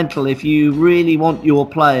fundamental. If you really want your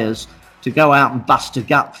players to go out and bust a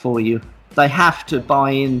gut for you, they have to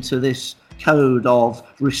buy into this code of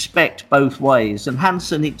respect both ways, and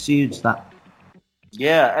Hansen exudes that.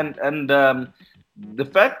 Yeah, and the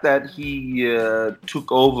fact that he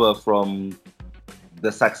took over from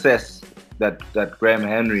the success that Graham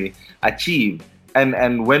Henry achieved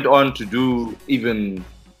and went on to do even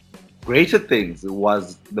greater things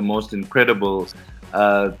was the most incredible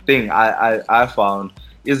thing I found.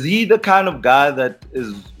 Is he the kind of guy that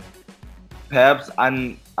is perhaps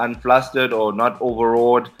unflustered or not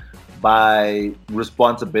overawed by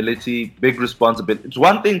responsibility, big responsibility? It's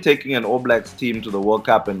one thing taking an All Blacks team to the World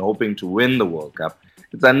Cup and hoping to win the World Cup.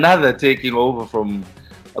 It's another taking over from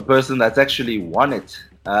a person that's actually won it.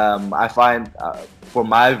 I find, from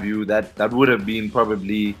my view, that would have been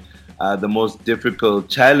probably the most difficult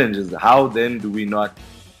challenges. How then do we not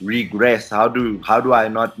regress? How do I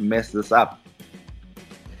not mess this up?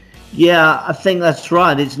 Yeah, I think that's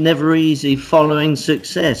right. It's never easy following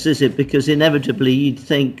success, is it? Because inevitably you'd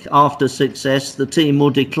think after success the team will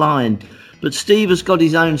decline. But Steve has got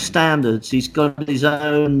his own standards. He's got his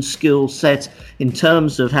own skill set in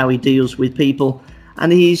terms of how he deals with people.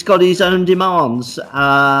 And he's got his own demands.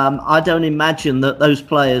 I don't imagine that those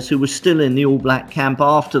players who were still in the All Black camp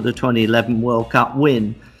after the 2011 World Cup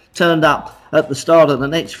win turned up at the start of the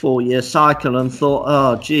next 4-year cycle and thought,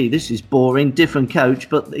 oh, gee, this is boring, different coach,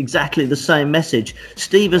 but exactly the same message.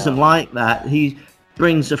 Steve isn't like that. He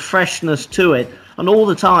brings a freshness to it. And all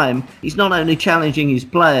the time, he's not only challenging his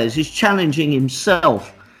players, he's challenging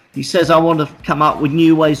himself. He says, I want to come up with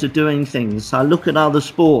new ways of doing things. I look at other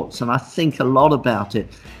sports and I think a lot about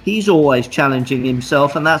it. He's always challenging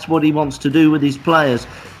himself, and that's what he wants to do with his players.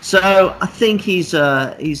 So I think he's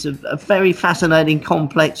a very fascinating,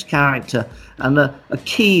 complex character and a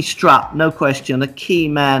key strut, no question, a key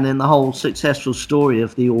man in the whole successful story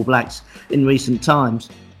of the All Blacks in recent times.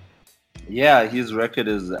 Yeah, his record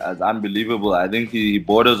is unbelievable. I think he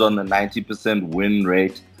borders on the 90% win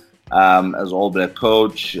rate. As All Black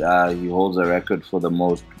coach, he holds a record for the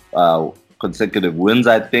most consecutive wins,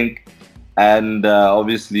 I think. And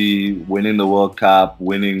obviously winning the World Cup,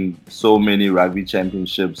 winning so many rugby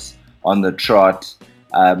championships on the trot,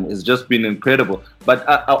 has just been incredible. But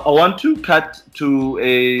I want to cut to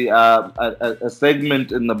a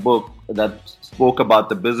segment in the book that spoke about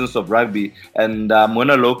the business of rugby, and I'm going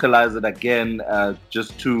to localize it again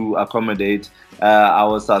just to accommodate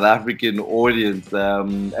our South African audience.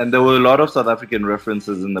 And there were a lot of South African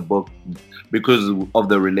references in the book because of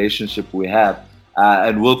the relationship we have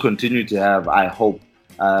and will continue to have, I hope,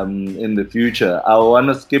 in the future. I want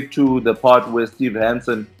to skip to the part where Steve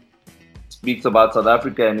Hansen speaks about South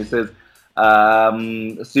Africa, and he says,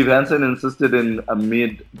 Steve Hansen insisted in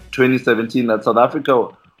mid-2017 that South Africa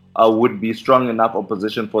would be strong enough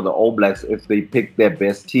opposition for the All Blacks if they picked their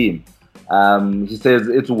best team. He says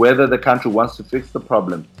it's whether the country wants to fix the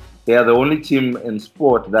problem. They are the only team in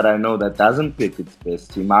sport that I know that doesn't pick its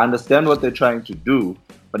best team. I understand what they're trying to do,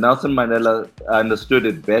 but Nelson Mandela understood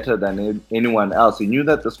it better than anyone else. He knew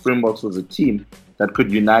that the Springboks was a team that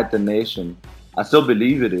could unite the nation. I still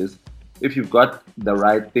believe it is, if you've got the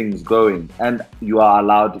right things going and you are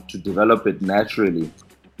allowed to develop it naturally.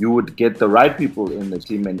 You would get the right people in the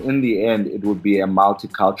team, and in the end, it would be a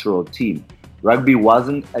multicultural team. Rugby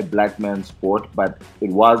wasn't a black man's sport, but it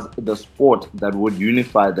was the sport that would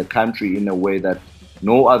unify the country in a way that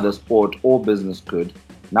no other sport or business could.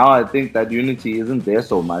 Now I think that unity isn't there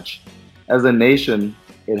so much. As a nation,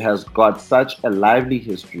 it has got such a lively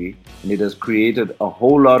history, and it has created a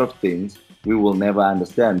whole lot of things we will never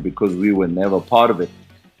understand because we were never part of it.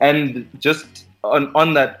 And just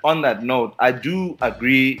on that note, I do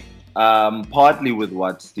agree partly with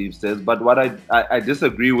what Steve says, but what I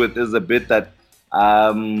disagree with is a bit that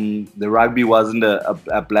the rugby wasn't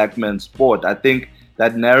a black man's sport. I think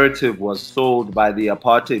that narrative was sold by the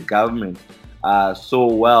apartheid government so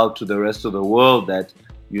well to the rest of the world that,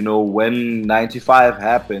 you know, when 95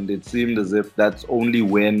 happened, it seemed as if that's only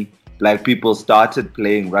when black people started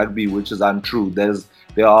playing rugby, which is untrue.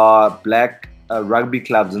 There are black rugby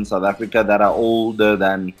clubs in South Africa that are older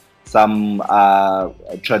than some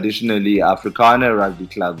traditionally Afrikaner rugby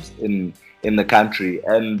clubs in the country,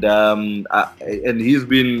 and he's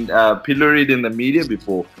been pilloried in the media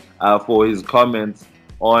before for his comments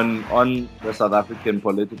on the South African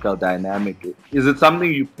political dynamic. Is it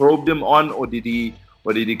something you probed him on, or did he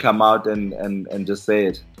come out and just say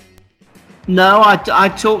it? No, I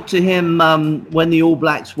talked to him when the All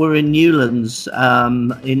Blacks were in Newlands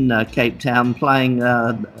in Cape Town playing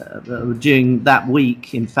during that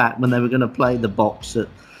week, in fact, when they were going to play the Box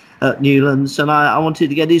at Newlands. And I wanted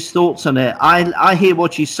to get his thoughts on it. I hear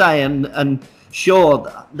what you say, and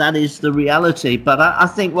sure, that is the reality. But I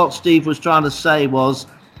think what Steve was trying to say was,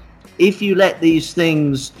 if you let these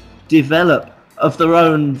things develop of their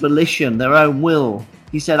own volition, their own will,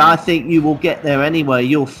 he said, I think you will get there anyway.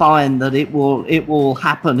 You'll find that it will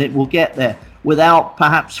happen. It will get there without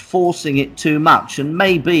perhaps forcing it too much. And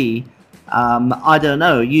maybe, I don't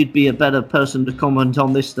know, you'd be a better person to comment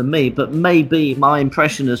on this than me, but maybe my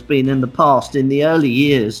impression has been in the past, in the early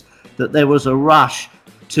years, that there was a rush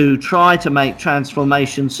to try to make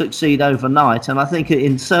transformation succeed overnight. And I think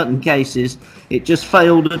in certain cases, it just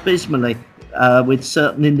failed abysmally with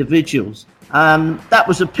certain individuals. That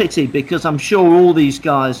was a pity, because I'm sure all these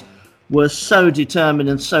guys were so determined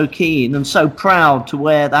and so keen and so proud to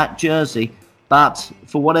wear that jersey, but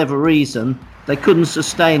for whatever reason, they couldn't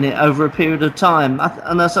sustain it over a period of time.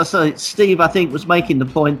 And as I say, Steve, I think, was making the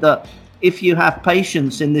point that if you have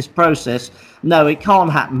patience in this process, no, it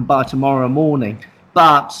can't happen by tomorrow morning,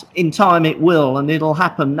 but in time it will, and it'll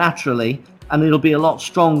happen naturally, and it'll be a lot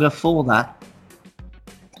stronger for that.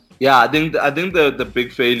 Yeah, I think the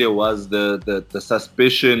big failure was the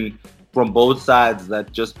suspicion from both sides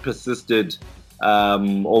that just persisted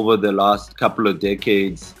over the last couple of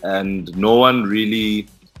decades, and no one really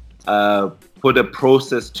put a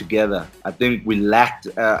process together. I think we lacked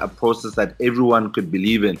a process that everyone could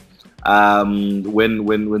believe in.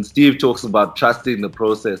 When Steve talks about trusting the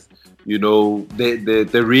process, you know,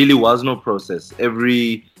 there really was no process.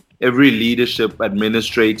 Every leadership,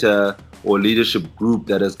 administrator, or leadership group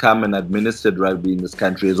that has come and administered rugby in this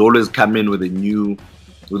country has always come in with a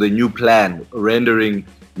new plan, rendering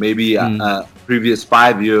maybe a previous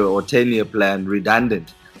 5-year or 10-year plan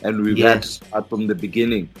redundant. And we've had to start from the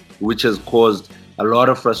beginning, which has caused a lot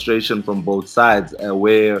of frustration from both sides,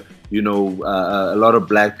 where, you know, a lot of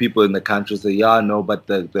black people in the country say, yeah, no, but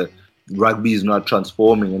the rugby is not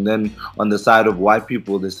transforming. And then on the side of white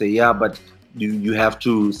people, they say, yeah, but you have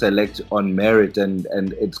to select on merit, and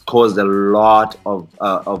it's caused a lot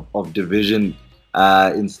of division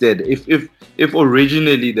instead. If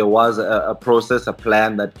originally there was a process, a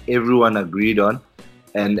plan that everyone agreed on,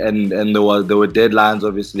 and there were deadlines,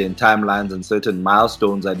 obviously, and timelines and certain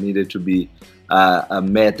milestones that needed to be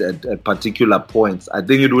met at particular points, I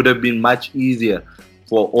think it would have been much easier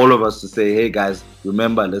for all of us to say, hey guys,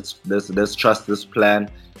 remember, let's trust this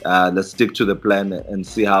plan. Let's stick to the plan and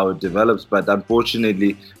see how it develops. But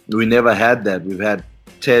unfortunately, we never had that. We've had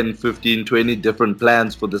 10, 15, 20 different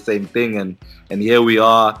plans for the same thing. And here we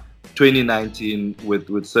are, 2019,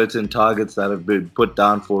 with certain targets that have been put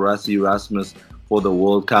down for Rassie Erasmus for the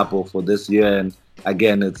World Cup or for this year. And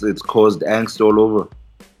again, it's caused angst all over.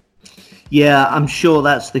 Yeah, I'm sure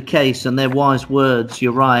that's the case, and they're wise words.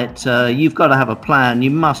 You're right. You've got to have a plan. You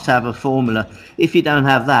must have a formula. If you don't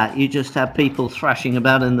have that, you just have people thrashing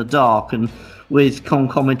about in the dark and with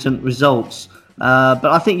concomitant results. But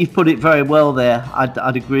I think you've put it very well there.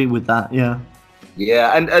 I'd agree with that. Yeah.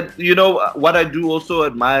 Yeah, and you know what I do also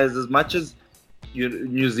admire is, as much as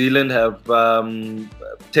New Zealand have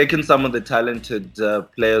taken some of the talented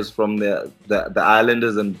players from the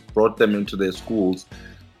islanders and brought them into their schools,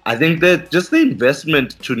 I think that just the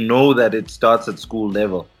investment to know that it starts at school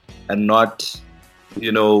level and not,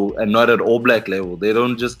 you know, and not at All Black level. They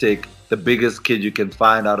don't just take the biggest kid you can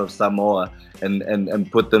find out of Samoa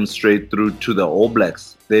and put them straight through to the All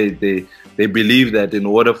Blacks. They believe that in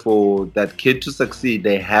order for that kid to succeed,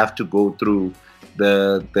 they have to go through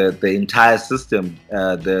the entire system,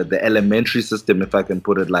 the elementary system, if I can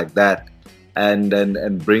put it like that,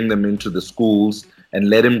 and bring them into the schools and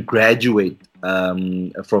let him graduate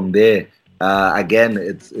from there. Again,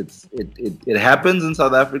 it happens in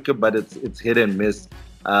South Africa, but it's hit and miss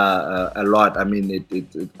a lot. I mean,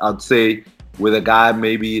 I'd say with a guy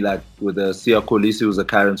maybe like with a Siya Kolisi, who's a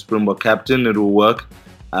current Springbok captain, it will work.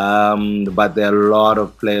 But there are a lot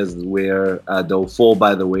of players where they'll fall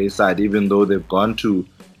by the wayside, even though they've gone to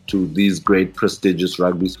these great prestigious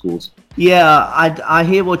rugby schools. Yeah, I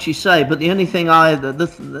hear what you say, but the only thing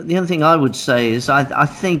I would say is I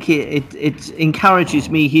think it encourages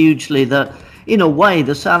me hugely that, in a way,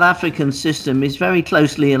 the South African system is very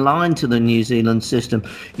closely aligned to the New Zealand system.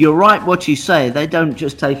 You're right what you say. They don't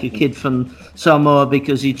just take a kid from Samoa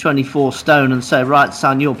because he's 24 stone and say, right,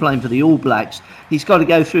 son, you're playing for the All Blacks. He's got to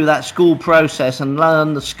go through that school process and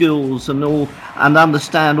learn the skills and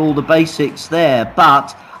understand all the basics there.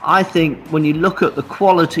 But I think when you look at the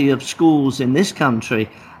quality of schools in this country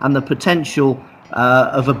and the potential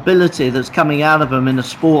of ability that's coming out of them in a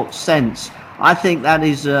sports sense. I think that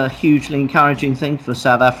is a hugely encouraging thing for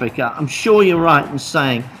South Africa. I'm sure you're right in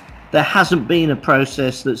saying there hasn't been a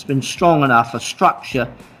process that's been strong enough, a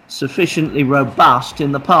structure sufficiently robust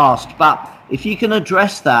in the past. But if you can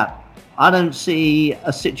address that, I don't see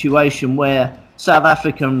a situation where South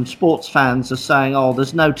African sports fans are saying, oh,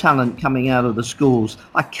 there's no talent coming out of the schools.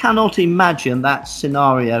 I cannot imagine that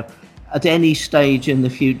scenario at any stage in the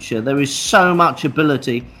future. There is so much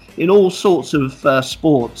ability in all sorts of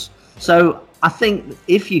sports. So I think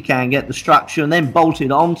if you can get the structure and then bolt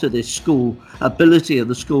it onto this school ability of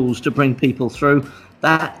the schools to bring people through,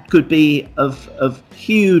 that could be of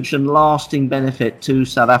huge and lasting benefit to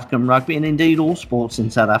South African rugby and indeed all sports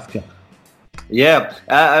in South Africa. Yeah,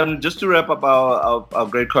 just to wrap up our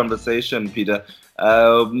great conversation, Peter,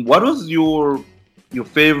 what was your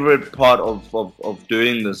favorite part of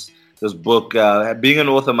doing this book? Being an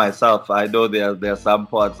author myself, I know there are some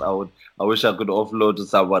parts I wish I could offload to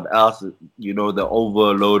someone else. You know, the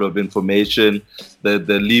overload of information, the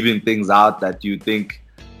leaving things out that you think,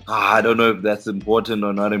 I don't know if that's important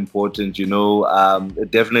or not important. You know,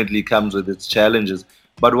 it definitely comes with its challenges.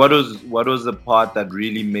 But what was the part that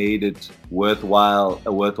really made it a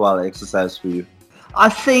worthwhile exercise for you? I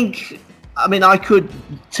think, I could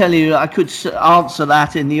tell you, I could answer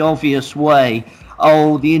that in the obvious way.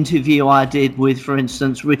 Oh, the interview I did with, for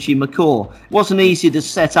instance, Richie McCaw. It wasn't easy to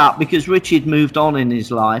set up because Richie had moved on in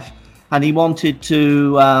his life and he wanted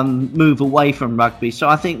to move away from rugby. So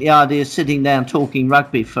I think the idea of sitting down talking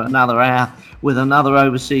rugby for another hour with another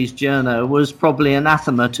overseas journo was probably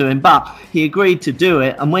anathema to him. But he agreed to do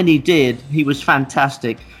it. And when he did, he was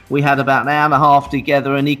fantastic. We had about an hour and a half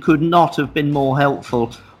together and he could not have been more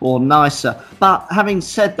helpful or nicer. But having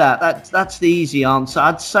said that, that's the easy answer.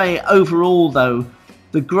 I'd say overall, though,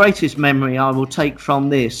 the greatest memory I will take from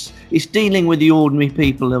this is dealing with the ordinary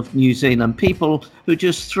people of New Zealand, people who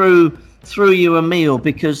just threw you a meal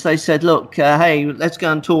because they said, look, hey, let's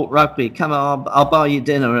go and talk rugby. Come on, I'll buy you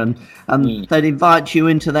dinner. And they'd invite you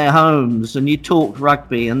into their homes and you'd talk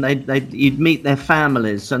rugby and you'd meet their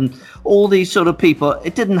families and all these sort of people.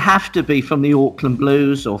 It didn't have to be from the Auckland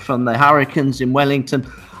Blues or from the Hurricanes in Wellington.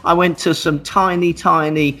 I went to some tiny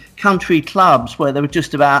country clubs where there were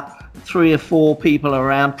just about 3 or 4 people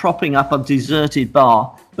around propping up a deserted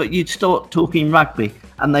bar, but you'd start talking rugby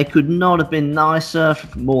and they could not have been nicer,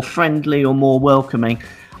 more friendly or more welcoming.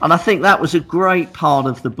 And I think that was a great part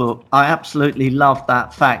of the book. I absolutely loved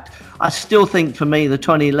that fact. I still think for me the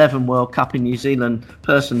 2011 World Cup in New Zealand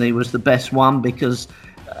personally was the best one because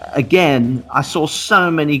again, I saw so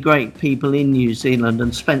many great people in New Zealand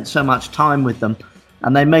and spent so much time with them.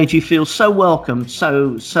 And they made you feel so welcome,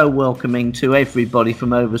 so welcoming to everybody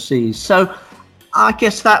from overseas. So I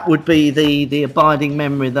guess that would be the abiding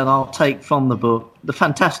memory that I'll take from the book, the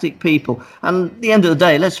fantastic people. And at the end of the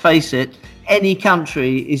day, let's face it, any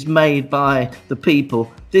country is made by the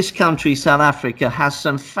people. This country, South Africa, has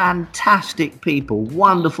some fantastic people,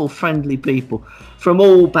 wonderful, friendly people from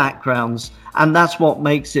all backgrounds. And that's what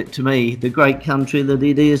makes it, to me, the great country that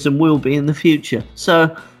it is and will be in the future.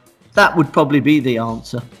 So that would probably be the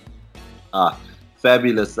answer.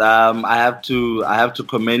 Fabulous. I have to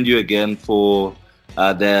commend you again for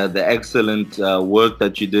the excellent work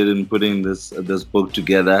that you did in putting this book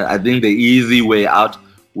together. I think the easy way out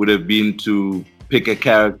would have been to pick a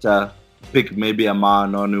character, pick maybe Amar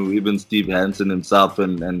Nonu, even Steve Hansen himself,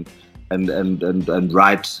 and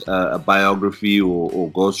write a biography or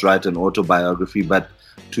ghostwrite an autobiography. But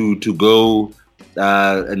to go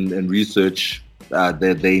and research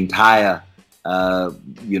the entire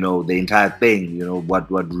thing,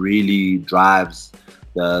 what really drives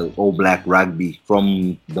the All Black rugby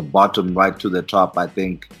from the bottom right to the top. I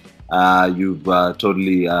think you've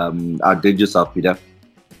totally outdid yourself, Peter.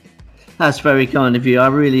 That's very kind of you. I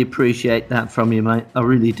really appreciate that from you, mate. I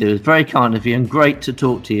really do. It's very kind of you and great to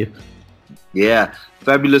talk to you. Yeah,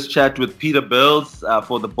 fabulous chat with Peter Bills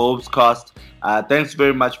for the Bobescast. Thanks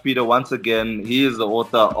very much, Peter. Once again, he is the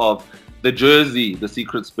author of The Jersey, The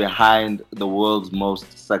Secrets Behind the World's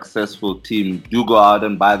Most Successful Team. Do go out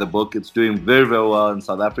and buy the book. It's doing very, very well in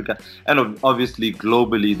South Africa. And obviously,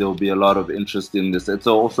 globally, there will be a lot of interest in this. It's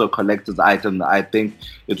also a collector's item. I think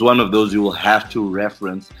it's one of those you will have to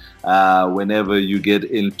reference whenever you get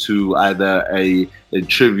into either a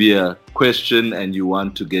trivia question and you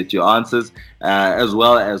want to get your answers, as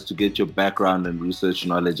well as to get your background and research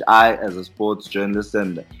knowledge. I, as a sports journalist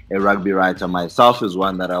and a rugby writer myself, is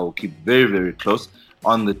one that I will keep very, very close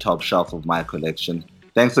on the top shelf of my collection.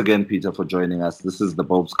 Thanks again, Peter, for joining us. This is the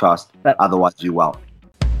Bobescast. Otherwise, you well.